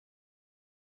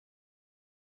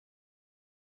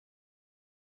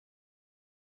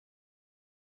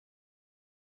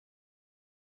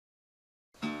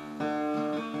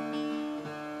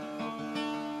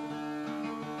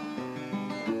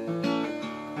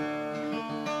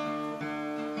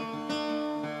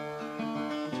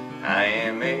I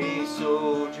am a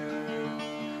soldier,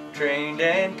 trained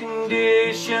and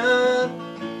conditioned,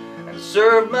 and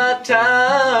served my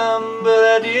time, but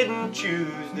I didn't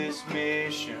choose this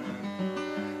mission.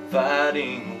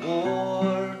 Fighting a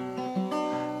war,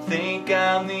 think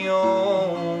I'm the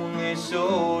only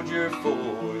soldier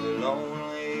for the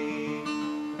lonely.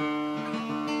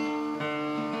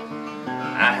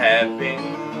 I have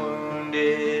been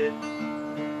wounded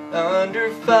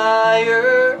under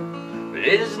fire, but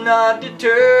it has not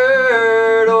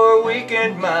deterred or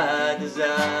weakened my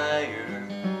desire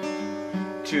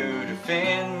to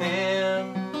defend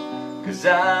them, 'cause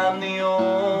I'm the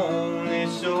only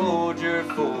soldier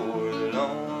for the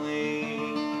lonely.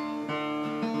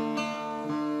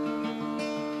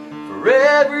 For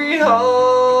every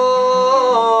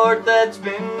heart that's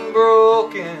been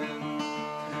broken,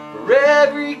 for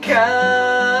every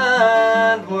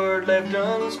kind word left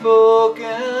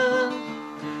unspoken,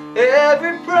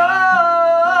 every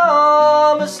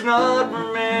promise not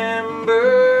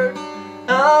remembered,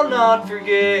 I'll not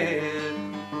forget,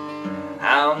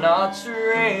 I'll not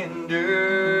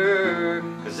surrender,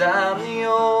 'cause I'm the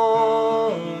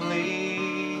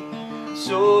only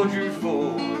soldier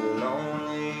for the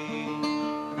lonely.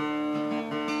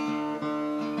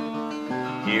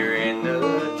 Here in the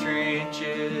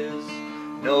trenches,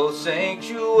 no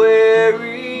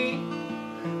sanctuary.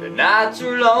 The nights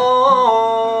are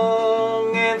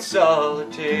long and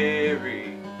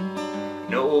solitary.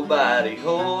 Nobody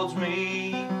holds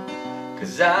me,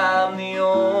 'cause I'm the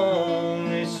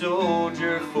only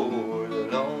soldier for the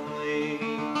lonely.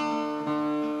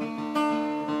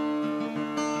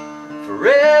 For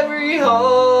every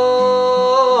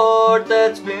heart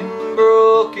that's been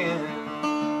broken,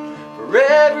 for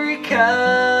every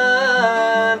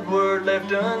kind word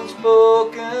left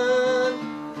unspoken,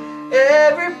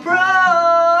 every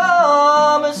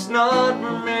promise not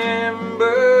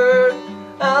remembered,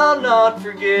 I'll not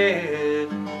forget,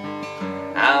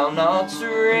 I'll not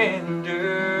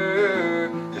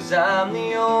surrender, 'cause I'm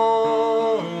the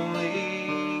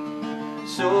only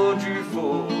soldier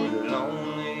for the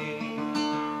lonely.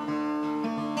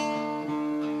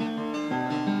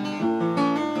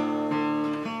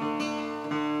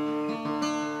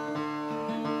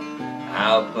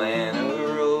 I'll plant a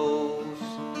rose,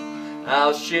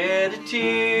 I'll shed a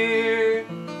tear,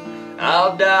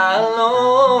 I'll die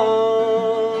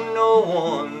alone, no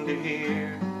one to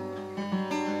hear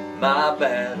my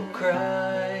battle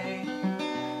cry,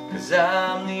 'cause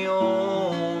I'm the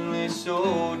only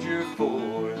soldier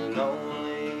for the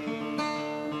lonely.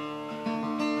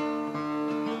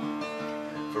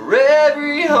 For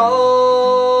every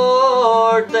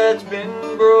heart that's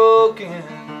been broken,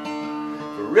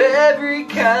 for every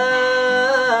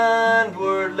kind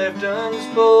word left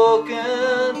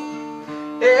unspoken,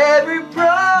 every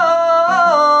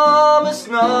promise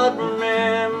not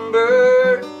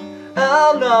remembered,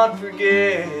 I'll not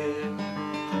forget,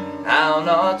 I'll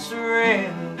not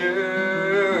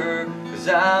surrender, 'cause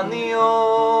I'm the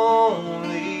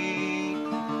only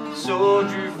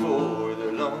soldier for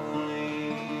the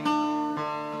lonely.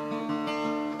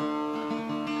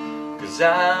 'Cause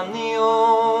I'm the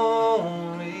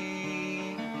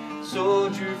only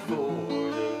soldier for